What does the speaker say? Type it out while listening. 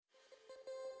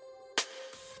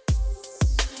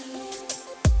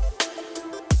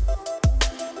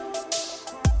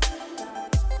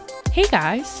Hey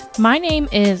guys, my name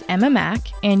is Emma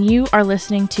Mack, and you are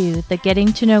listening to the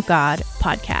Getting to Know God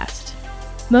podcast.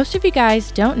 Most of you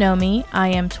guys don't know me. I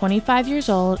am 25 years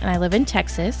old and I live in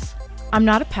Texas. I'm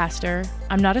not a pastor.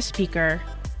 I'm not a speaker.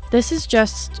 This is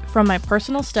just from my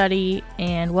personal study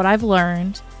and what I've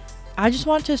learned. I just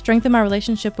want to strengthen my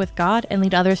relationship with God and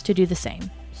lead others to do the same.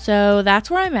 So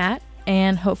that's where I'm at,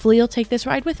 and hopefully you'll take this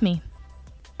ride with me.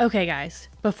 Okay guys,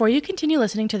 before you continue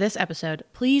listening to this episode,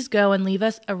 please go and leave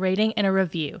us a rating and a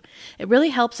review. It really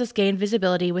helps us gain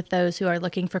visibility with those who are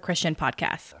looking for Christian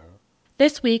podcasts.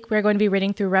 This week, we're going to be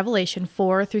reading through Revelation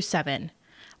 4 through 7.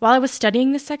 While I was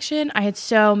studying this section, I had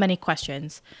so many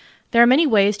questions. There are many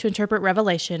ways to interpret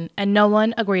Revelation, and no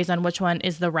one agrees on which one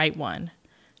is the right one.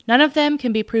 None of them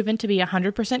can be proven to be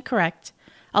 100% correct.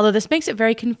 Although this makes it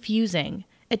very confusing,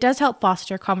 it does help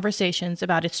foster conversations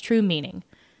about its true meaning,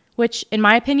 which, in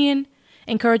my opinion,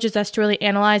 encourages us to really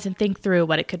analyze and think through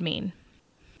what it could mean.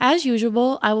 As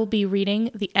usual, I will be reading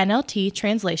the NLT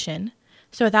translation.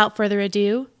 So without further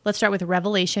ado, let's start with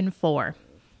Revelation 4.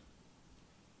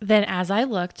 Then as I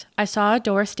looked, I saw a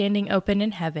door standing open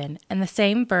in heaven, and the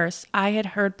same verse I had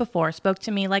heard before spoke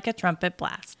to me like a trumpet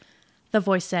blast. The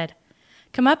voice said,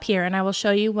 "Come up here, and I will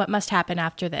show you what must happen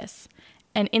after this."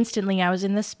 And instantly I was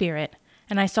in the Spirit,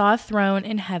 and I saw a throne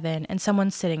in heaven and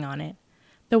someone sitting on it.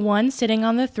 The one sitting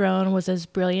on the throne was as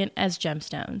brilliant as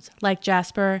gemstones, like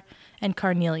jasper and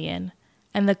carnelian,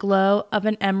 and the glow of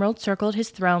an emerald circled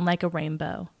his throne like a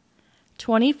rainbow.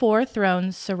 24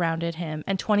 thrones surrounded him,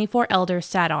 and 24 elders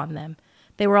sat on them.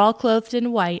 They were all clothed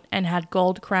in white and had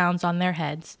gold crowns on their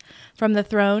heads. From the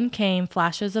throne came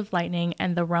flashes of lightning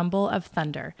and the rumble of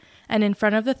thunder, and in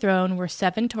front of the throne were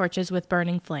 7 torches with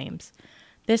burning flames.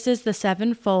 This is the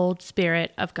sevenfold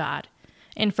Spirit of God.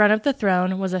 In front of the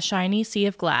throne was a shiny sea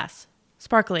of glass,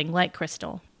 sparkling like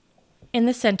crystal. In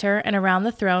the center and around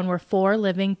the throne were 4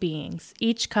 living beings,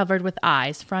 each covered with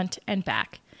eyes, front and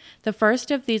back. The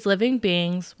first of these living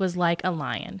beings was like a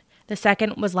lion. The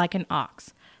second was like an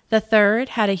ox. The third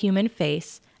had a human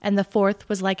face, and the fourth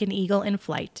was like an eagle in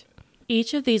flight.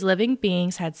 Each of these living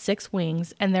beings had 6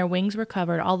 wings, and their wings were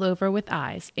covered all over with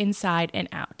eyes, inside and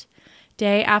out.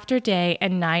 Day after day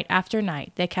and night after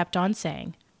night, they kept on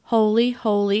saying, "Holy,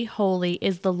 holy, holy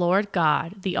is the Lord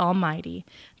God, the Almighty,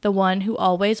 the one who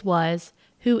always was,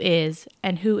 who is,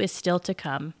 and who is still to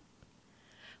come."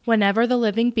 Whenever the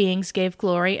living beings gave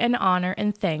glory and honor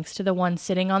and thanks to the one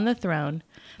sitting on the throne,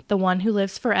 the one who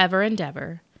lives forever and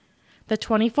ever, the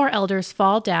 24 elders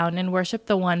fall down and worship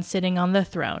the one sitting on the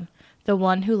throne, the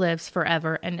one who lives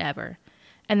forever and ever.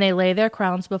 And they lay their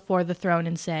crowns before the throne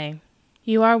and say,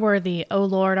 "You are worthy, O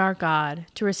Lord our God,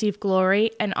 to receive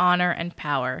glory and honor and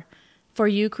power, for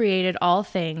you created all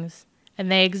things,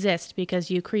 and they exist because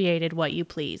you created what you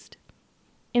pleased."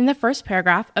 In the first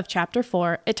paragraph of chapter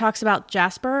 4, it talks about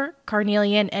jasper,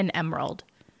 carnelian, and emerald.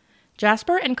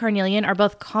 Jasper and carnelian are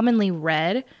both commonly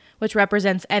red, which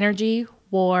represents energy,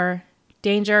 war,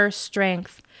 danger,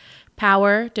 strength,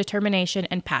 power, determination,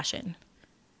 and passion.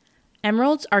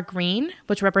 Emeralds are green,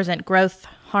 which represent growth,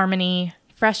 harmony,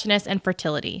 freshness, and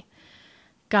fertility.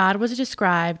 God was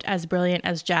described as brilliant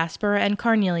as jasper and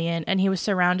carnelian, and he was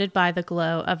surrounded by the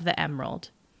glow of the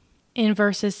emerald. In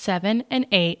verses 7 and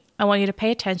 8, I want you to pay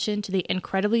attention to the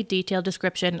incredibly detailed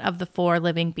description of the 4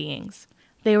 living beings.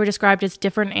 They were described as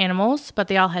different animals, but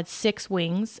they all had 6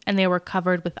 wings, and they were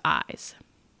covered with eyes.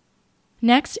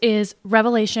 Next is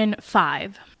Revelation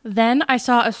 5. Then I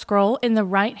saw a scroll in the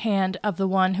right hand of the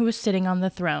one who was sitting on the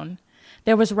throne.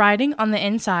 There was writing on the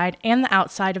inside and the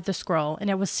outside of the scroll, and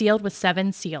it was sealed with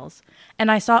 7 seals.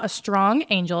 And I saw a strong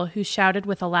angel who shouted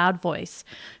with a loud voice,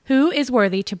 "Who is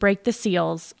worthy to break the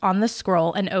seals on the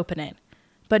scroll and open it?"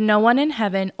 But no one in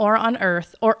heaven or on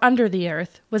earth or under the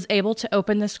earth was able to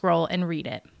open the scroll and read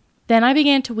it. Then I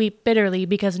began to weep bitterly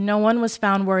because no one was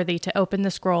found worthy to open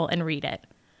the scroll and read it.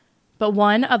 But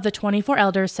one of the 24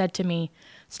 elders said to me,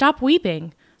 "Stop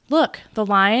weeping. Look, the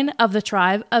Lion of the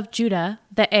tribe of Judah,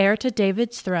 the heir to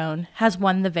David's throne, has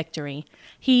won the victory.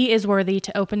 He is worthy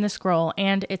to open the scroll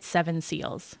and its 7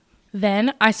 seals."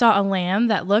 Then I saw a lamb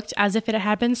that looked as if it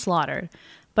had been slaughtered,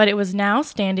 but it was now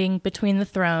standing between the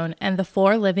throne and the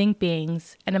 4 living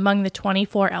beings and among the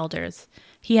 24 elders.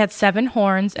 He had 7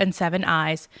 horns and 7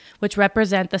 eyes, which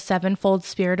represent the sevenfold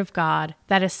Spirit of God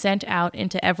that is sent out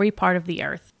into every part of the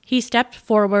earth. He stepped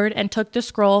forward and took the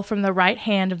scroll from the right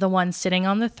hand of the one sitting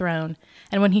on the throne,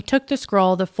 and when he took the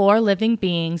scroll, the 4 living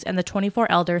beings and the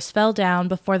 24 elders fell down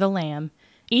before the Lamb.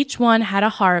 Each one had a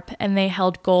harp, and they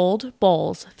held gold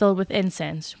bowls filled with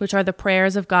incense, which are the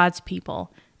prayers of God's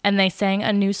people, and they sang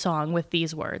a new song with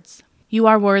these words, "You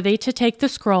are worthy to take the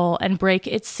scroll and break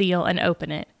its seal and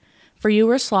open it. For you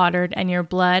were slaughtered, and your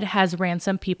blood has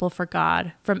ransomed people for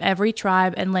God, from every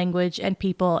tribe and language and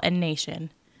people and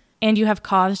nation. And you have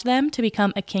caused them to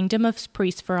become a kingdom of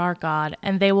priests for our God,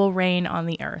 and they will reign on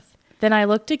the earth. Then I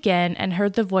looked again and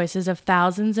heard the voices of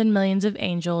thousands and millions of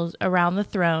angels around the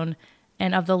throne,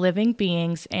 and of the living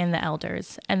beings and the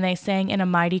elders, and they sang in a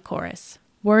mighty chorus,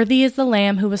 Worthy is the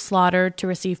Lamb who was slaughtered to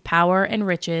receive power and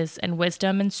riches and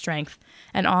wisdom and strength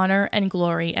and honor and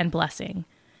glory and blessing.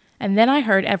 And then I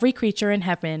heard every creature in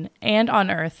heaven and on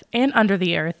earth and under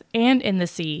the earth and in the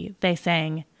sea, they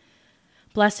sang,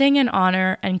 Blessing and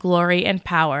honor and glory and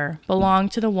power belong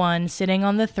to the one sitting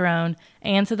on the throne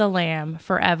and to the Lamb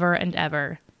forever and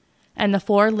ever. And the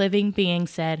 4 living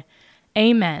beings said,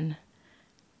 Amen.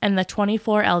 And the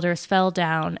 24 elders fell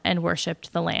down and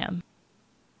worshipped the Lamb.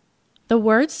 The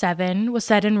word 7 was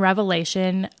said in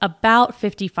Revelation about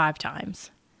 55 times.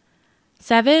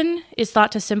 7 is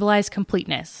thought to symbolize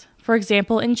completeness. For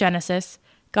example, in Genesis,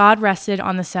 God rested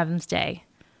on the 7th day.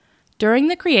 During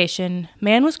the creation,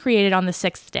 man was created on the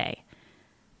 6th day.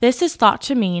 This is thought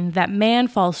to mean that man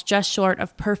falls just short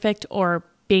of perfect or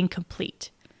being complete.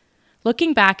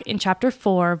 Looking back in chapter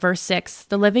 4, verse 6,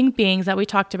 the living beings that we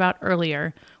talked about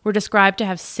earlier were described to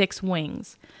have 6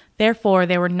 wings. Therefore,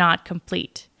 they were not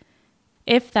complete,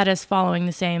 if that is following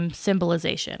the same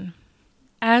symbolization.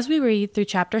 As we read through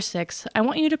chapter 6, I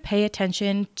want you to pay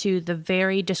attention to the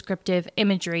very descriptive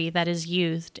imagery that is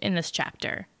used in this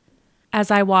chapter.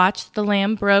 As I watched, the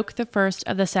Lamb broke the first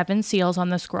of the 7 seals on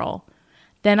the scroll.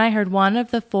 Then I heard one of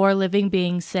the 4 living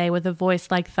beings say with a voice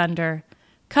like thunder,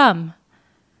 Come!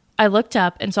 I looked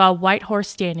up and saw a white horse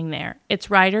standing there. Its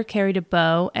rider carried a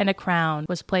bow, and a crown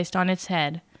was placed on its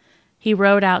head. He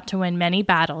rode out to win many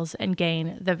battles and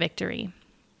gain the victory.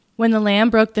 When the Lamb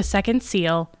broke the 2nd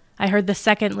seal, I heard the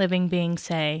 2nd living being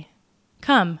say,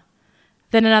 Come!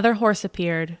 Then another horse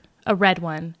appeared, a red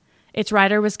one. Its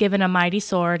rider was given a mighty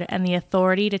sword and the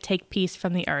authority to take peace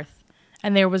from the earth,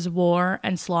 and there was war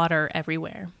and slaughter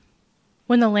everywhere.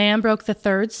 When the Lamb broke the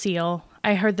 3rd seal,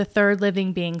 I heard the 3rd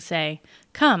living being say,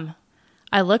 Come!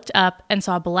 I looked up and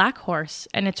saw a black horse,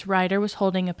 and its rider was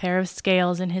holding a pair of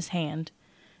scales in his hand.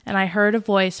 And I heard a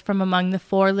voice from among the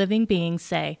 4 living beings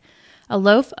say, A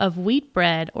loaf of wheat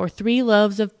bread or 3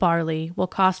 loaves of barley will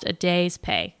cost a day's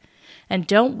pay, and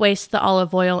don't waste the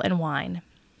olive oil and wine.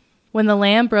 When the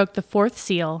Lamb broke the 4th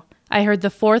seal, I heard the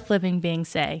 4th living being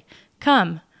say,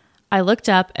 Come! I looked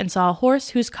up and saw a horse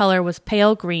whose color was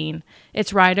pale green.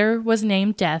 Its rider was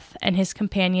named Death, and his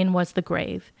companion was the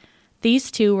Grave.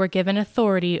 These 2 were given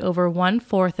authority over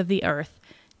 1/4 of the earth,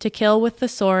 to kill with the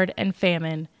sword and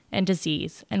famine and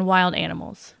disease and wild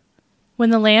animals. When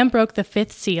the Lamb broke the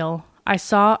 5th seal, I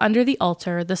saw under the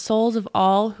altar the souls of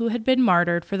all who had been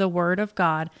martyred for the word of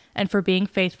God and for being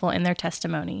faithful in their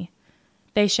testimony.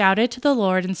 They shouted to the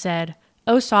Lord and said,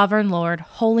 O sovereign Lord,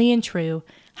 holy and true,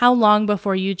 how long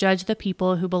before you judge the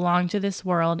people who belong to this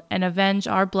world and avenge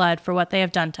our blood for what they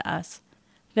have done to us?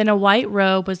 Then a white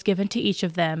robe was given to each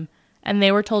of them, and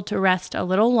they were told to rest a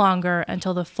little longer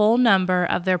until the full number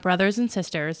of their brothers and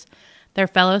sisters, their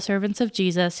fellow servants of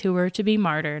Jesus who were to be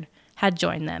martyred, had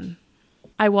joined them.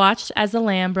 I watched as the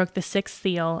Lamb broke the 6th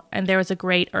seal, and there was a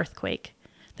great earthquake.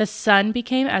 The sun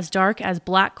became as dark as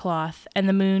black cloth, and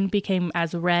the moon became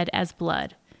as red as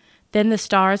blood. Then the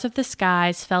stars of the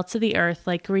skies fell to the earth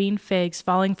like green figs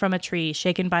falling from a tree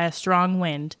shaken by a strong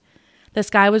wind. The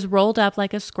sky was rolled up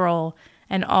like a scroll,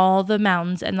 and all the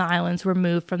mountains and the islands were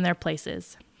moved from their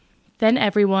places. Then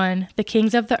everyone, the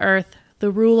kings of the earth,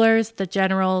 the rulers, the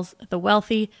generals, the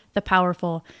wealthy, the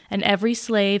powerful, and every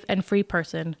slave and free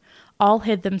person, all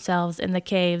hid themselves in the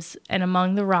caves and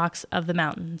among the rocks of the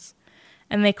mountains.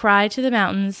 And they cried to the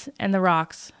mountains and the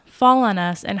rocks, Fall on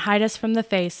us and hide us from the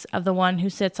face of the one who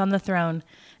sits on the throne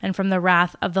and from the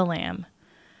wrath of the Lamb.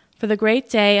 For the great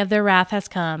day of their wrath has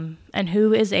come, and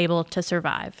who is able to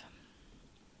survive?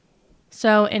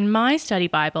 So in my study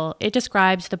Bible, it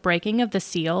describes the breaking of the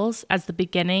seals as the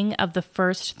beginning of the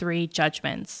first 3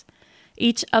 judgments.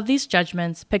 Each of these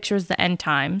judgments pictures the end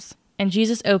times, and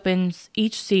Jesus opens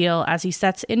each seal as he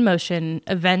sets in motion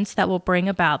events that will bring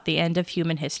about the end of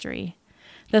human history.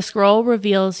 The scroll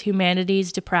reveals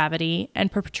humanity's depravity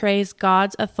and portrays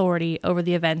God's authority over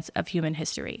the events of human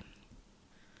history.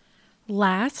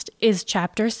 Last is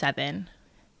chapter 7.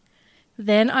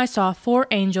 Then I saw 4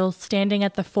 angels standing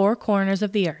at the 4 corners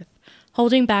of the earth,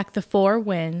 holding back the 4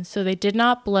 winds so they did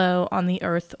not blow on the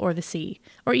earth or the sea,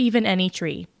 or even any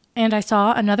tree. And I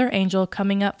saw another angel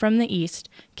coming up from the east,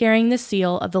 carrying the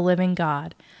seal of the living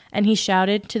God. And he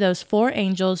shouted to those 4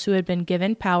 angels who had been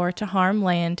given power to harm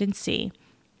land and sea,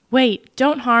 Wait,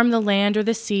 don't harm the land or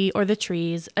the sea or the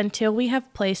trees until we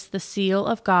have placed the seal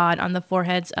of God on the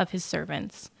foreheads of his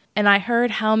servants. And I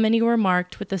heard how many were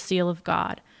marked with the seal of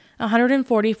God.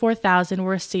 144,000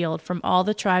 were sealed from all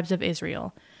the tribes of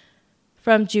Israel.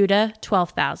 From Judah,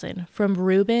 12,000. From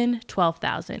Reuben,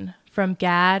 12,000. From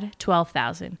Gad,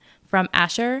 12,000. From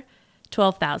Asher,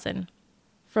 12,000.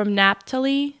 From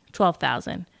Naphtali,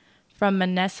 12,000. From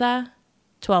Manasseh,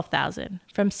 12,000.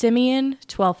 From Simeon,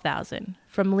 12,000.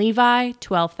 From Levi,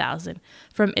 12,000.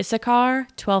 From Issachar,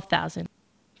 12,000.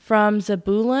 From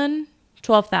Zebulun,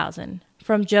 12,000.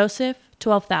 From Joseph,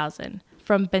 12,000.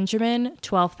 From Benjamin,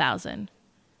 12,000.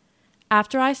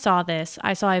 After I saw this,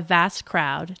 I saw a vast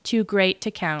crowd, too great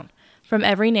to count, from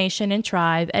every nation and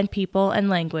tribe and people and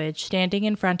language, standing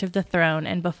in front of the throne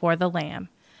and before the Lamb.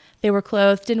 They were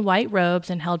clothed in white robes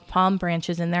and held palm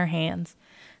branches in their hands,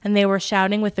 and they were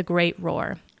shouting with a great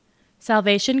roar,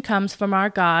 "Salvation comes from our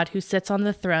God who sits on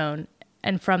the throne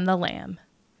and from the Lamb."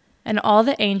 And all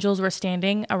the angels were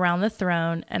standing around the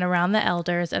throne and around the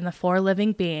elders and the 4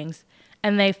 living beings,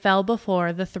 and they fell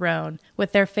before the throne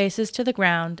with their faces to the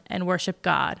ground and worshiped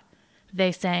God.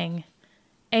 They sang,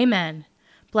 "Amen.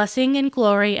 Blessing and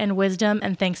glory and wisdom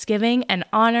and thanksgiving and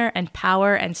honor and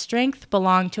power and strength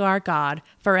belong to our God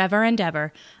forever and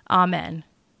ever. Amen."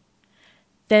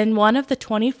 Then one of the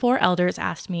 24 elders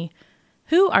asked me,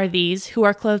 "Who are these who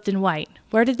are clothed in white?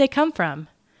 Where did they come from?"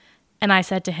 And I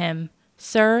said to him,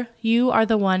 "Sir, you are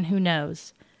the one who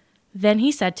knows." Then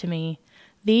he said to me,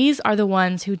 "These are the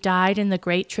ones who died in the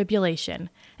great tribulation,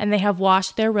 and they have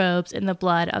washed their robes in the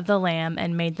blood of the Lamb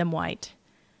and made them white.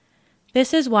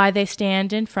 This is why they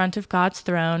stand in front of God's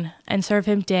throne and serve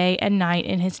him day and night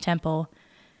in his temple.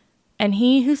 And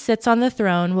he who sits on the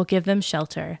throne will give them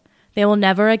shelter. They will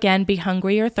never again be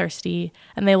hungry or thirsty,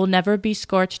 and they will never be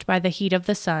scorched by the heat of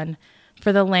the sun,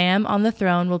 for the Lamb on the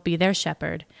throne will be their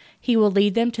shepherd. He will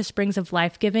lead them to springs of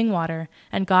life-giving water,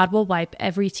 and God will wipe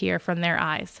every tear from their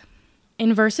eyes."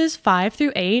 In verses 5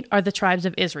 through 8 are the tribes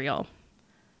of Israel.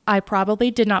 I probably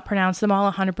did not pronounce them all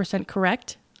 100%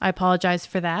 correct. I apologize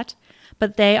for that.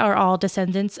 But they are all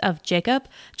descendants of Jacob,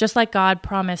 just like God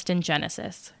promised in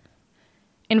Genesis.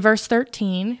 In verse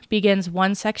 13 begins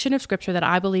one section of scripture that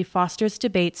I believe fosters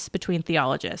debates between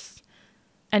theologists.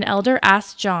 An elder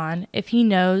asks John if he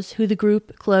knows who the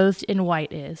group clothed in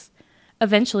white is.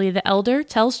 Eventually, the elder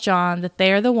tells John that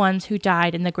they are the ones who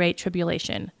died in the Great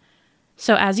Tribulation.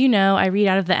 So as you know, I read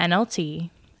out of the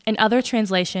NLT. In other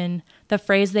translation, the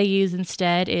phrase they use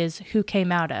instead is "who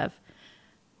came out of,"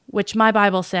 which my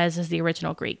Bible says is the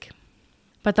original Greek.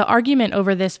 But the argument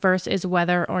over this verse is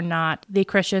whether or not the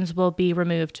Christians will be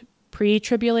removed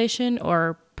pre-tribulation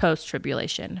or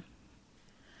post-tribulation.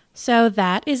 So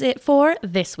that is it for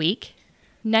this week.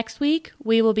 Next week,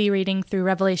 we will be reading through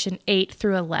Revelation 8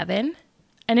 through 11.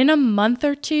 And in a month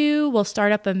or two, we'll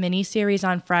start up a mini-series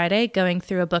on Friday going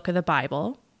through a book of the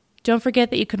Bible. Don't forget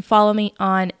that you can follow me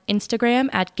on Instagram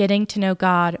at Getting to Know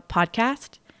God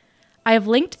Podcast. I have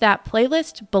linked that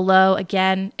playlist below.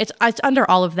 Again, it's under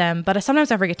all of them, but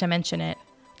sometimes I forget to mention it.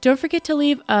 Don't forget to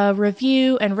leave a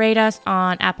review and rate us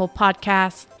on Apple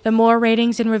Podcasts. The more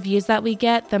ratings and reviews that we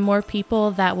get, the more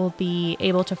people that will be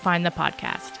able to find the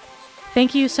podcast.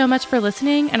 Thank you so much for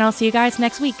listening, and I'll see you guys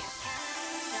next week.